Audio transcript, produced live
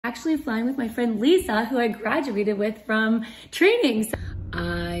actually flying with my friend Lisa, who I graduated with from training.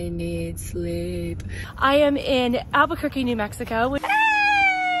 I need sleep. I am in Albuquerque, New Mexico.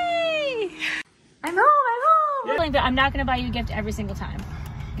 Hey! I'm home. Yeah. But I'm not gonna buy you a gift every single time.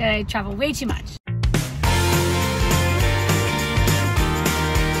 I travel way too much.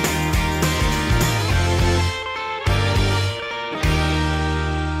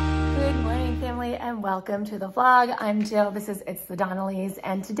 And welcome to the vlog. I'm Jill, this is It's the Donnellys,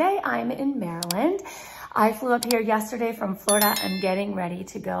 and today I'm in Maryland. I flew up here yesterday from Florida. I'm getting ready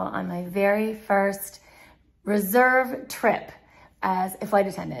to go on my very first reserve trip as a flight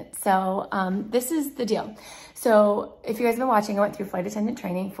attendant. So this is the deal. So if you guys have been watching, I went through flight attendant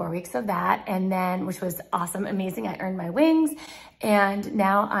training, 4 weeks of that, and then, which was awesome, amazing. I earned my wings, and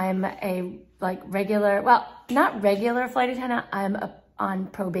now I'm a regular, well, not regular flight attendant, I'm on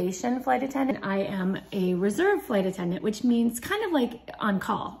probation flight attendant. I am a reserve flight attendant, which means kind of like on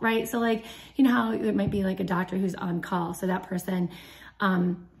call, right? So like, you know how it might be like a doctor who's on call. So that person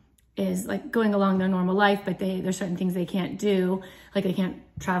is like going along their normal life, but there's certain things they can't do. Like they can't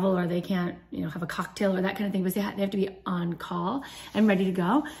travel, or they can't, you know, have a cocktail or that kind of thing, but they have to be on call and ready to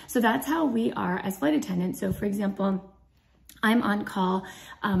go. So that's how we are as flight attendants. So for example, I'm on call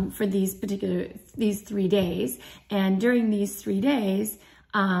for these 3 days. And during these 3 days,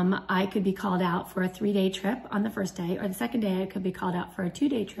 I could be called out for a 3-day trip on the first day, or the second day I could be called out for a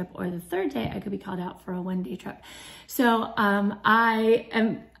 2-day trip, or the third day I could be called out for a 1-day trip. So I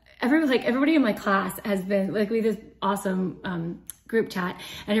am, everybody in my class has been, like, we have this awesome group chat,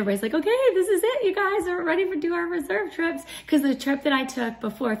 and everybody's like, okay, this is it, you guys are ready to do our reserve trips. Because the trip that I took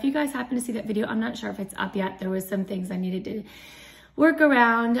before, if you guys happen to see that video, I'm not sure if it's up yet, there was some things I needed to work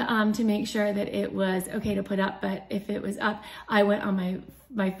around to make sure that it was okay to put up, but if it was up, I went on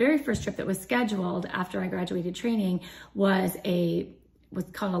my very first trip that was scheduled after I graduated training was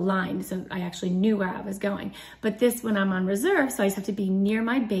called a line. So I actually knew where I was going. But this, when I'm on reserve, so I just have to be near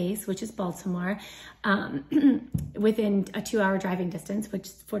my base, which is Baltimore, within a 2-hour driving distance, which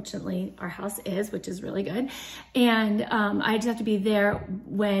fortunately our house is, which is really good. And I just have to be there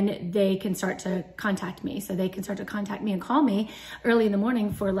when they can start to contact me. So they can start to contact me and call me early in the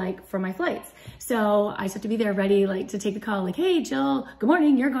morning for my flights. So I just have to be there ready, like, to take the call, like, hey, Jill, good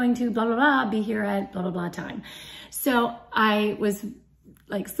morning, you're going to blah, blah, blah, be here at blah, blah, blah time. So I was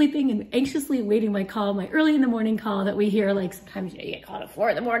like sleeping and anxiously awaiting my call, my early in the morning call that we hear, like sometimes you get called at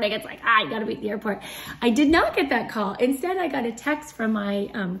 4 in the morning. It's like, I gotta be at the airport. I did not get that call. Instead, I got a text from my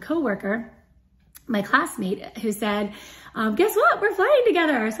coworker, my classmate, who said, guess what? We're flying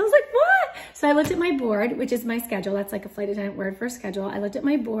together. So I was like, what? So I looked at my board, which is my schedule. That's like a flight attendant word for schedule. I looked at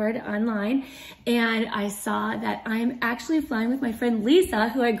my board online, and I saw that I'm actually flying with my friend Lisa,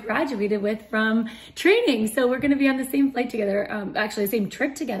 who I graduated with from training. So we're going to be on the same flight together, actually the same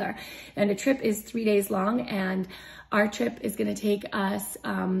trip together. And the trip is 3 days long, and our trip is going to take us,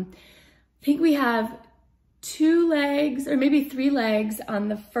 I think we have 2 legs or maybe 3 legs on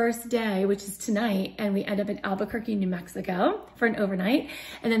the first day, which is tonight, and we end up in Albuquerque, New Mexico for an overnight.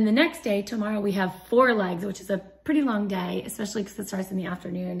 And then the next day, tomorrow, we have 4 legs, which is a pretty long day, especially because it starts in the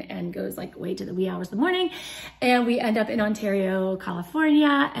afternoon and goes like way to the wee hours of the morning. And we end up in Ontario,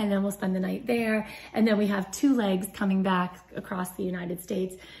 California, and then we'll spend the night there. And then we have 2 legs coming back across the United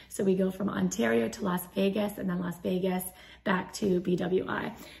States. So we go from Ontario to Las Vegas, and then Las Vegas back to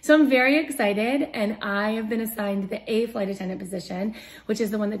BWI. So I'm very excited, and I have been assigned the A flight attendant position, which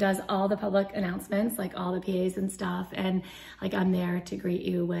is the one that does all the public announcements, like all the PAs and stuff. And like, I'm there to greet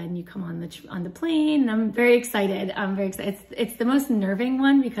you when you come on the plane. And I'm very excited. I'm very excited. It's the most nerving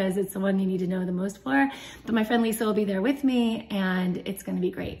one because it's the one you need to know the most for. But my friend Lisa will be there with me, and it's going to be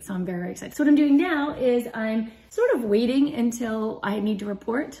great. So I'm very, very excited. So what I'm doing now is I'm sort of waiting until I need to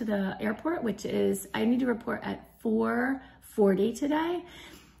report to the airport, which is I need to report at 4:40 today.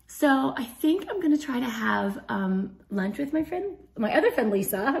 So I think I'm gonna try to have lunch with my other friend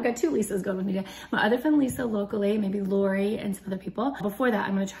Lisa. I've got 2 Lisas going with me today. My other friend Lisa locally, maybe Lori and some other people. Before that,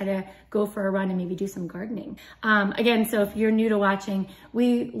 I'm gonna try to go for a run and maybe do some gardening. Again, so if you're new to watching,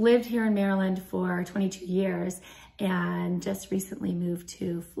 we lived here in Maryland for 22 years and just recently moved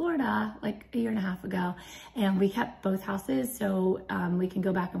to Florida like a 1.5 years ago. And we kept both houses, so we can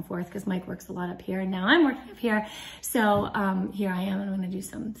go back and forth because Mike works a lot up here and now I'm working up here. So here I am, and I'm gonna do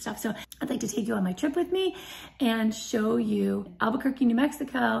some stuff. So I'd like to take you on my trip with me and show you Albuquerque, New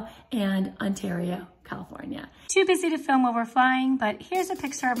Mexico and Ontario, California. Too busy to film while we're flying, but here's a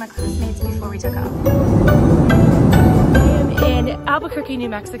picture of my classmates before we took off. In Albuquerque, New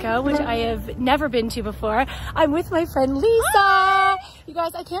Mexico, which I have never been to before. I'm with my friend Lisa. You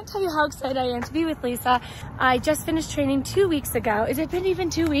guys, I can't tell you how excited I am to be with Lisa. I just finished training 2 weeks ago. Has it been even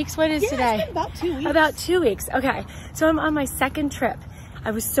 2 weeks? What is today? It's been about 2 weeks. About 2 weeks. Okay, so I'm on my second trip. I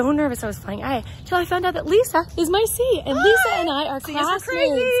was so nervous I was flying A till I found out that Lisa is my C, and Lisa and I are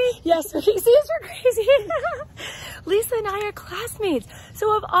classmates. Yes, C's are crazy. Lisa and I are classmates.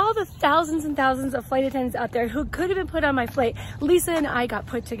 So of all the thousands and thousands of flight attendants out there who could have been put on my flight, Lisa and I got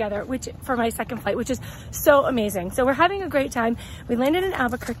put together, which for my second flight, which is so amazing. So we're having a great time. We landed in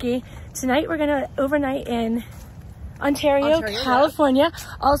Albuquerque. Tonight we're gonna overnight in Ontario, California.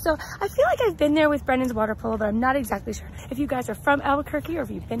 Yeah. Also, I feel like I've been there with Brennan's water polo, but I'm not exactly sure. If you guys are from Albuquerque or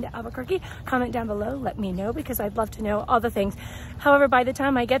if you've been to Albuquerque, comment down below, let me know, because I'd love to know all the things. However, by the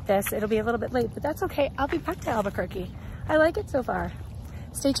time I get this, it'll be a little bit late, but that's okay. I'll be back to Albuquerque. I like it so far.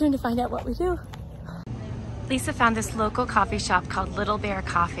 Stay tuned to find out what we do. Lisa found this local coffee shop called Little Bear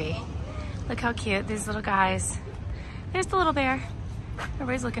Coffee. Look how cute, these little guys. There's the little bear.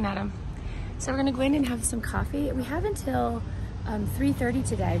 Everybody's looking at him. So we're gonna go in and have some coffee. We have until 3:30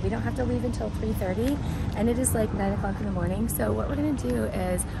 today. We don't have to leave until 3:30, and it is like 9 o'clock in the morning. So what we're gonna do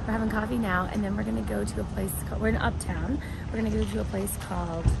is we're having coffee now, and then we're gonna go to a place called, we're in Uptown. We're gonna go to a place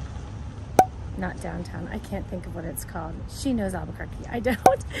called, not downtown, I can't think of what it's called. She knows Albuquerque, I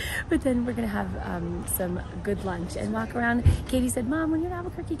don't. But then we're gonna have some good lunch and walk around. Katie said, Mom, when you're in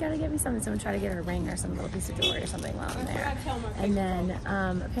Albuquerque, you gotta get me something. So I'm trying to get her a ring or some little piece of jewelry or something while I'm there. And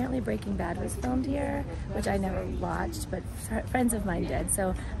then apparently Breaking Bad was filmed here, which I never watched, but friends of mine did.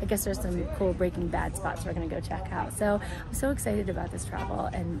 So I guess there's some cool Breaking Bad spots we're gonna go check out. So I'm so excited about this travel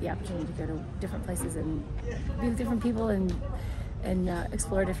and the opportunity to go to different places and be with different people and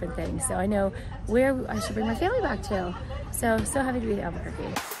explore different things. So I know where I should bring my family back to. So happy to be in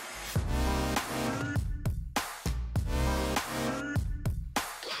Albuquerque.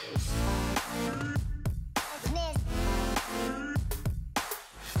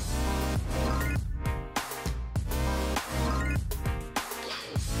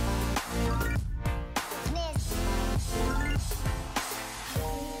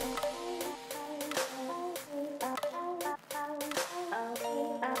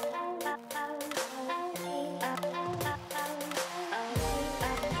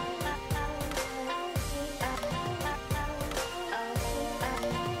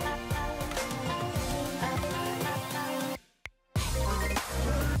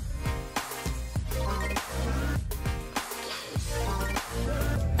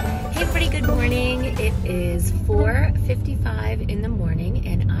 Good morning. It is 4:55 in the morning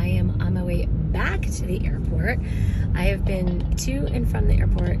and I am on my way back to the airport. I have been to and from the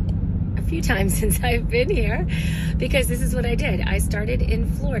airport a few times since I've been here because this is what I did. I started in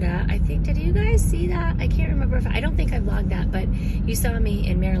Florida. I think, did you guys see that? I can't remember if I don't think I vlogged that, but you saw me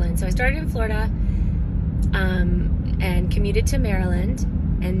in Maryland. So I started in Florida and commuted to Maryland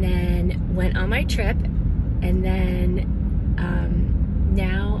and then went on my trip, and then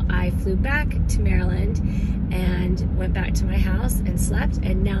now I flew back to Maryland and went back to my house and slept,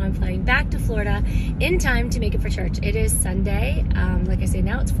 and now I'm flying back to Florida in time to make it for church. It is Sunday. Like I say,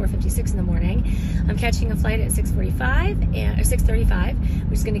 now it's 4:56 in the morning. I'm catching a flight at 6:35,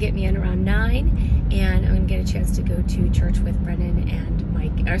 which is going to get me in around 9, and I'm going to get a chance to go to church with Brennan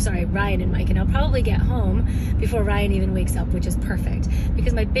and Ryan and Mike, and I'll probably get home before Ryan even wakes up, which is perfect,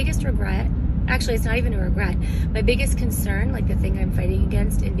 because my biggest regret, actually, it's not even a regret. My biggest concern, like the thing I'm fighting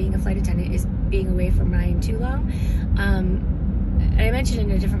against in being a flight attendant, is being away from Ryan too long. I mentioned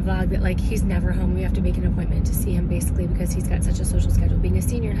in a different vlog that like he's never home. We have to make an appointment to see him basically because he's got such a social schedule being a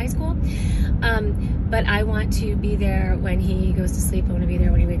senior in high school. But I want to be there when he goes to sleep. I want to be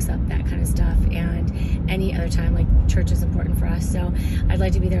there when he wakes up, that kind of stuff. And any other time, like church is important for us. So I'd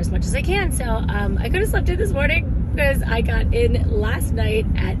like to be there as much as I can. So I could have slept in this morning because I got in last night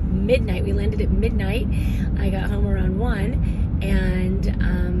at midnight. We landed at midnight. I got home around 1 and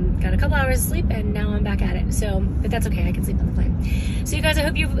got a couple hours of sleep, and now I'm back at it. So, but that's okay, I can sleep on the plane. So you guys, I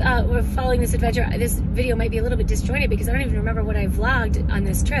hope you were following this adventure. This video might be a little bit disjointed because I don't even remember what I vlogged on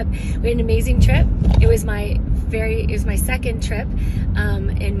this trip. We had an amazing trip. It was my second trip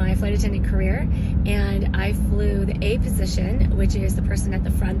in my flight attendant career, and I flew the A position, which is the person at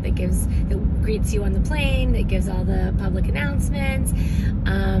the front that greets you on the plane, that gives all the public announcements,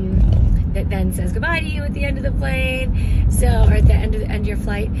 that then says goodbye to you at the end of the plane, or at the end of your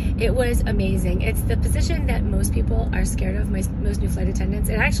flight. It was amazing. It's the position that most people are scared of, most new flight attendants,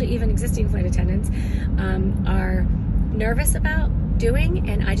 and actually even existing flight attendants are nervous about doing,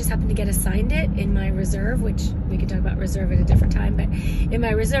 and I just happened to get assigned it in my reserve, which we could talk about reserve at a different time, but in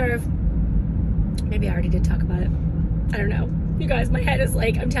my reserve, maybe I already did talk about it, I don't know. You guys, my head is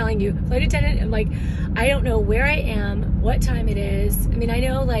like, I'm telling you, flight attendant, I'm like, I don't know where I am, what time it is. I mean, I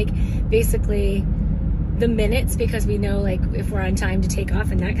know like basically the minutes because we know like if we're on time to take off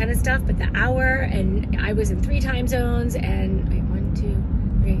and that kind of stuff, but the hour, and I was in 3 time zones and wait, 1,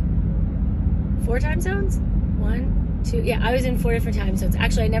 2, 3, 4 time zones? 1, 2, yeah, I was in 4 different time zones.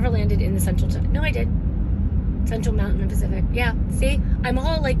 Actually, I never landed in the central time. No, I did. Central, Mountain, and Pacific. Yeah, see, I'm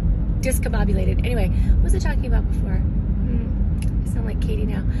all like discombobulated. Anyway, what was I talking about before? I sound like Katie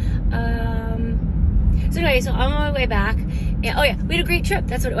now. So anyway, so I'm on my way back. And, oh yeah, we had a great trip.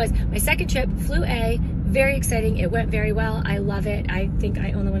 That's what it was. My second trip, flew A. Very exciting. It went very well. I love it. I think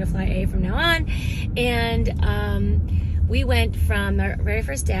I only want to fly A from now on. And we went from our very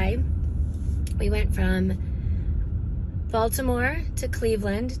first day, we went from Baltimore to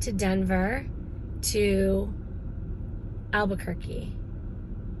Cleveland to Denver to Albuquerque.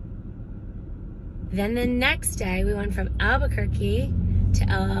 Then the next day, we went from Albuquerque to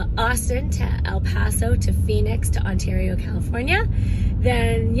Austin, to El Paso, to Phoenix, to Ontario, California.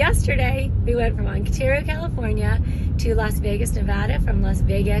 Then yesterday, we went from Ontario, California to Las Vegas, Nevada, from Las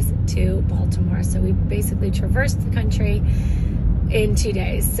Vegas to Baltimore. So we basically traversed the country in 2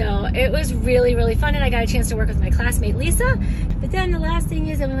 days. So it was really, really fun, and I got a chance to work with my classmate, Lisa. But then the last thing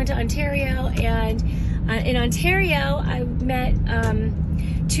is that we went to Ontario, and in Ontario, I met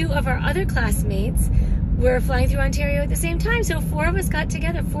 2 of our other classmates. We're flying through Ontario at the same time. So 4 of us got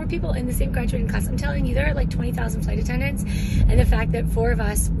together, 4 people in the same graduating class. I'm telling you, there are like 20,000 flight attendants. And the fact that 4 of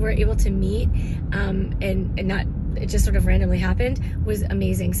us were able to meet and not, it just sort of randomly happened, was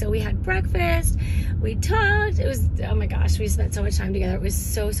amazing. So we had breakfast, we talked, it was, oh my gosh, we spent so much time together. It was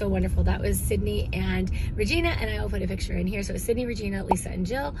so, so wonderful. That was Sydney and Regina, and I will put a picture in here. So it was Sydney, Regina, Lisa, and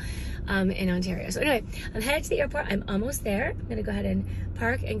Jill in Ontario. So anyway, I'm headed to the airport. I'm almost there. I'm gonna go ahead and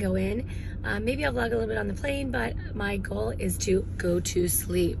park and go in. Maybe I'll vlog a little bit on the plane, but my goal is to go to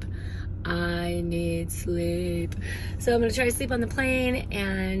sleep. I need sleep. So I'm gonna try to sleep on the plane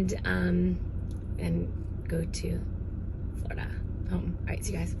and go to Florida, home. All right,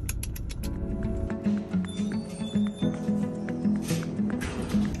 see you guys.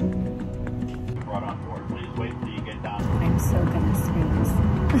 Brought on board. Please wait until you get down. I'm so gonna snooze.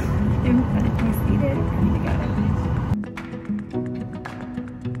 I'm gonna be seated. I'm gonna go.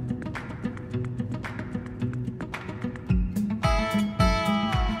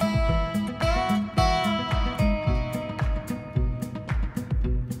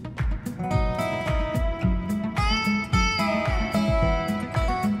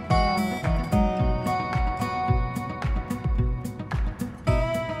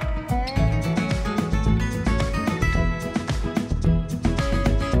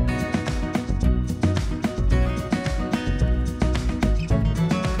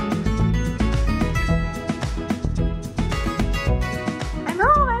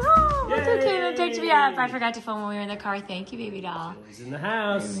 I forgot to film when we were in the car. Thank you, baby doll. He's in the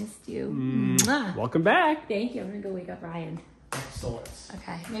house. I missed you. Welcome back. Thank you. I'm gonna go wake up Ryan. Excellent.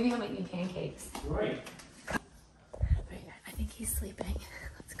 Okay. Maybe he'll make me pancakes. Right. Wait, I think he's sleeping.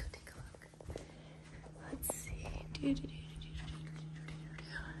 Let's go take a look. Let's see.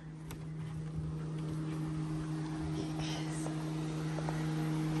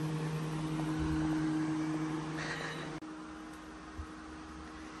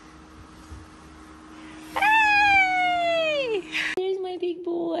 Big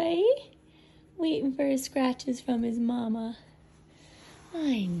boy, waiting for his scratches from his mama.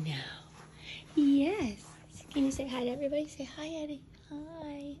 I know. Yes. Can you say hi to everybody? Say hi, Eddie.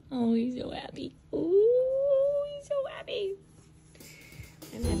 Hi. Oh, he's so happy. Ooh, he's so happy.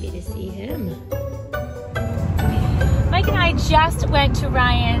 I'm happy to see him. Mike and I just went to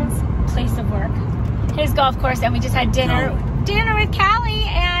Ryan's place of work, his golf course, and we just had dinner with Callie,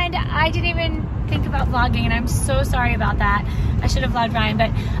 and I didn't even think about vlogging, and I'm so sorry about that. I should have vlogged Ryan, but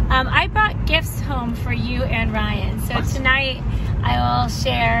I brought gifts home for you and Ryan. So tonight I will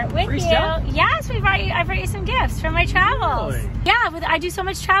share with you. Stuff? Yes, I brought you some gifts from my travels. Really? Yeah, I do so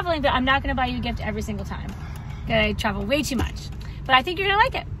much traveling, but I'm not going to buy you a gift every single time. I travel way too much. But I think you're going to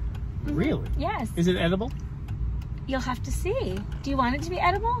like it. Really? Yes. Is it edible? You'll have to see. Do you want it to be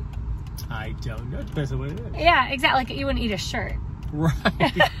edible? I don't know. It depends on what it is. Yeah, exactly. Like you wouldn't eat a shirt. Right.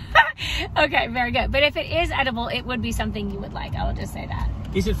 Okay, very good. But if it is edible, it would be something you would like. I will just say that.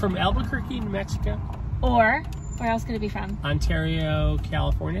 Is it from Albuquerque, New Mexico? Or where else could it be from? Ontario,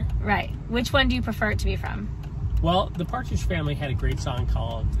 California. Right. Which one do you prefer it to be from? Well, the Partridge Family had a great song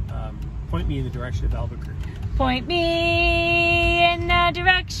called Point Me in the Direction of Albuquerque. Point me in the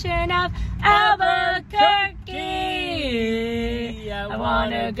direction of Albuquerque. I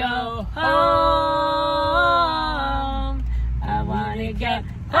want to go home. I again.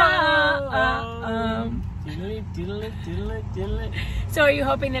 Diddle-it, diddle-it, diddle-it, diddle-it. So are you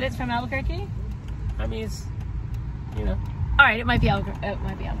hoping that it's from Albuquerque? I mean, it's, you know. All right, it might be Albuquerque. It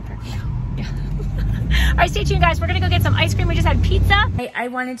might be Albuquerque. Yeah. All right, stay tuned, guys. We're gonna go get some ice cream. We just had pizza. I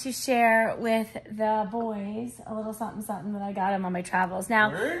wanted to share with the boys a little something that I got them on my travels.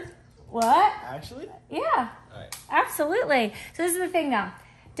 Now, Word? what? Actually? Yeah, Alright. absolutely. So this is the thing now.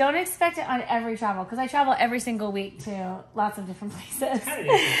 Don't expect it on every travel, because I travel every single week to lots of different places. Kind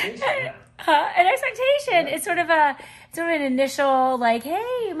of an expectation, An expectation. It's sort of an initial, like,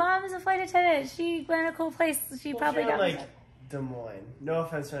 hey, mom's a flight attendant. She went a cool place. She probably got like Des Moines. No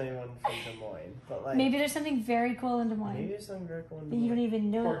offense to anyone from Des Moines, but like maybe there's something very cool in Des Moines. maybe there's something very cool in Des that Moines. you don't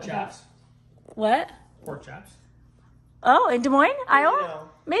even know Pork about. chops. What? Pork chops. Oh, in Des Moines, Iowa? You know,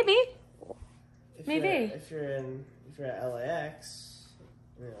 Maybe. if Maybe. if you're at LAX,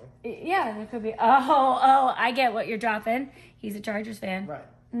 you know. Yeah, there could be. Oh, I get what you're dropping. He's a Chargers fan. Right.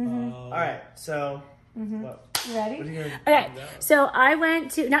 Mm-hmm. All right. So what? You ready? What are you gonna Okay, do now? so I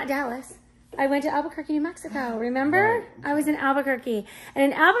went to, not Dallas, I went to Albuquerque, New Mexico. Remember? Right. I was in Albuquerque. And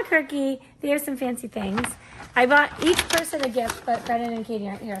in Albuquerque, they have some fancy things. I bought each person a gift, but Brennan and Katie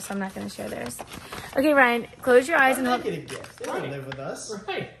aren't here, so I'm not going to share theirs. Okay, Ryan, close your eyes and Why hold. did they get a gift? They don't live with us.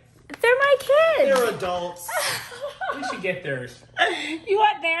 Right. They're my kids. They're adults. We should get theirs. You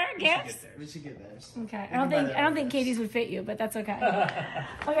want their gifts? We should get theirs. Okay. can buy their I don't own think gifts. Katie's would fit you, but that's okay.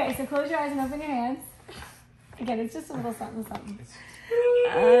 Okay, so close your eyes and open your hands. Again, it's just a little something.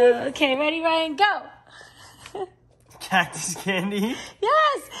 Okay, ready, Ryan? Go. Cactus candy.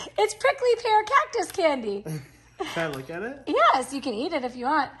 Yes, it's prickly pear cactus candy. Can I look at it? Yes, you can eat it if you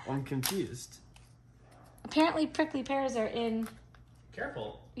want. I'm confused. Apparently, prickly pears are in.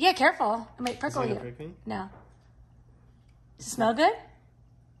 Careful. Yeah, careful. It might Is prickle it you. gonna prick me? No. Does it smell good? It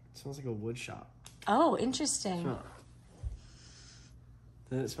smells like a wood shop. Oh, interesting. Huh.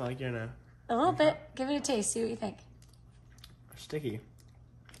 Does it smell like you're in a A little bit. Give it a taste. See what you think. sticky?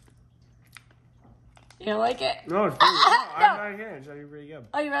 You don't like it? No, it's pretty good. I'm not kidding. It's actually pretty good.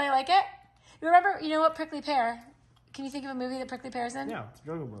 Oh, you really like it? Remember, you know what prickly pear? Can you think of a movie that prickly pear's in? Yeah, it's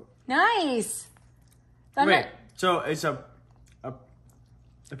Jungle Book. Nice. Done Wait, it. so it's a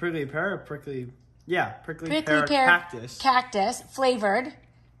prickly pear or prickly Prickly pear, pear cactus. Cactus flavored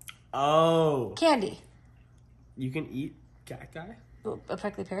Oh, candy. you can eat cacti? A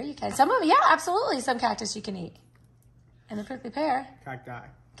prickly pear, you can. Some of them, yeah, absolutely. Some cactus you can eat. And the prickly pear, Cacti.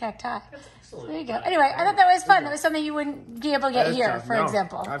 cacti. Excellent. There you go. Anyway, I thought that was fun. That was something you wouldn't be able to get That's here, tough. for No,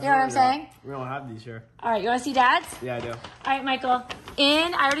 example. You know what I'm absolutely not. saying? We don't have these here. All right, you want to see Dad's? Yeah, I do. All right, Michael.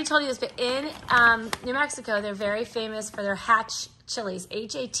 I already told you this, but in New Mexico, they're very famous for their hatch chilies,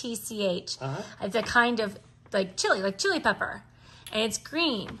 H-A-T-C-H. It's a kind of like chili pepper, and it's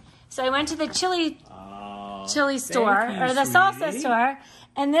green. So I went to the chili store, you, or the salsa sweetie. store,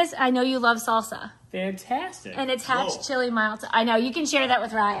 and this, I know you love salsa, Fantastic. and it's hatch Whoa. chili mild. I know, you can share that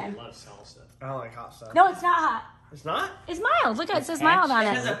with Ryan. I love salsa. I don't like hot stuff. No, it's not hot. It's not? It's mild. Look at it. It says mild on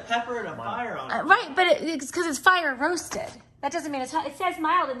It has it. a pepper and a fire on it. Right, but it's because it's fire roasted. That doesn't mean it's hot. It says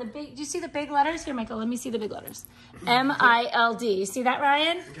mild in the big. Do you see the big letters? Here, Michael, let me see the big letters. M-I-L-D. You see that,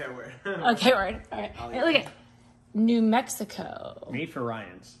 Ryan? Okay, word. Okay, word. All right. Hey, look at New Mexico. Made for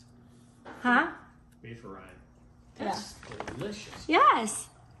Ryan's. Huh? Made for Ryan. That's delicious. Yes.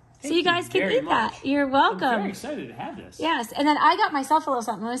 So you guys can very eat that. much. You're I'm very welcome. excited to have this. Yes. And then I got myself a little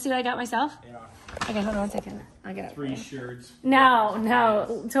something. Want to see what I got myself? Yeah. Okay, hold on 1 second. I'll get it. 3 shirts. No,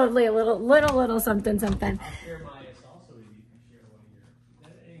 totally a little something. Share my salsa with you. Share one of your.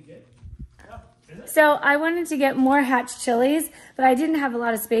 Is that any good? So I wanted to get more hatch chilies, but I didn't have a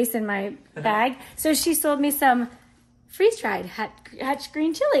lot of space in my bag. So she sold me some freeze-dried hatch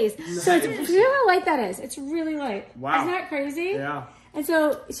green chilies. So it's, you know how light that is? It's really light. Wow. Isn't that crazy? Yeah. And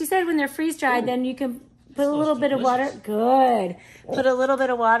so she said when they're freeze-dried, then you can put a little bit of water. delicious. Good. Put a little bit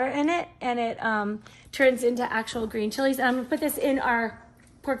of water in it, and it turns into actual green chilies. And I'm going to put this in our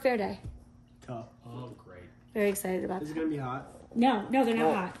pork verde. Tough. Oh, great. Very excited about Is it that. going to be hot? No, they're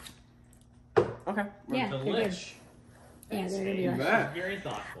not hot. Okay. Yeah, they're good. Delish. Yeah, they're going to be You good. bet. Very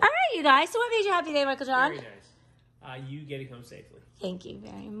thoughtful. All right, you guys. So what made you happy today, Michael John? Very nice. You getting home safely. Thank you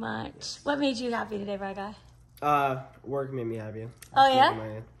very much. What made you happy today, Braga? Work made me happy. Oh,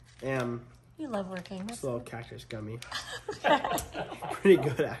 yeah? You love working. This little cactus gummy. Pretty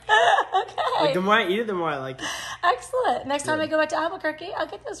good, actually. Like, Okay. the more I eat it, the more I like it. Excellent. Next time I go out to Albuquerque, I'll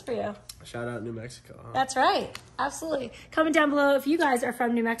get those for you. Shout out New Mexico. Huh? That's right. Absolutely. Comment down below if you guys are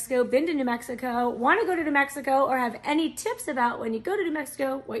from New Mexico, been to New Mexico, want to go to New Mexico, or have any tips about when you go to New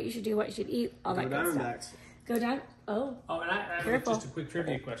Mexico, what you should do, what you should eat, all that good stuff. Diamondbacks. Go down. Oh, Oh, and I have Careful. just a quick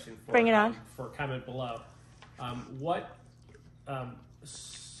trivia question for Bring it on. For comment below. What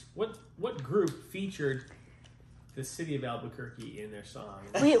what group featured the city of Albuquerque in their song?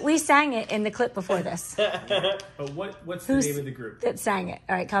 We sang it in the clip before this. But what's the name of the group? That sang it.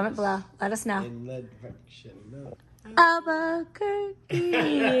 All right, comment below. Let us know. In the direction of Albuquerque.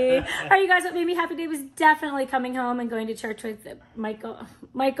 All right, you guys, what made me happy today was definitely coming home and going to church with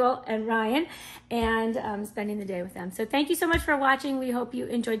Michael and Ryan and spending the day with them. So thank you so much for watching. We hope you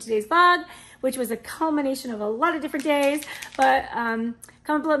enjoyed today's vlog, which was a culmination of a lot of different days. But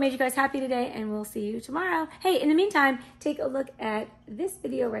comment below what made you guys happy today, and we'll see you tomorrow. Hey, in the meantime, take a look at this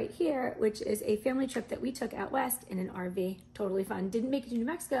video right here, which is a family trip that we took out west in an RV. Totally fun. Didn't make it to New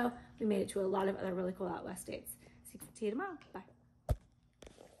Mexico. We made it to a lot of other really cool out west states. See you tomorrow. Bye.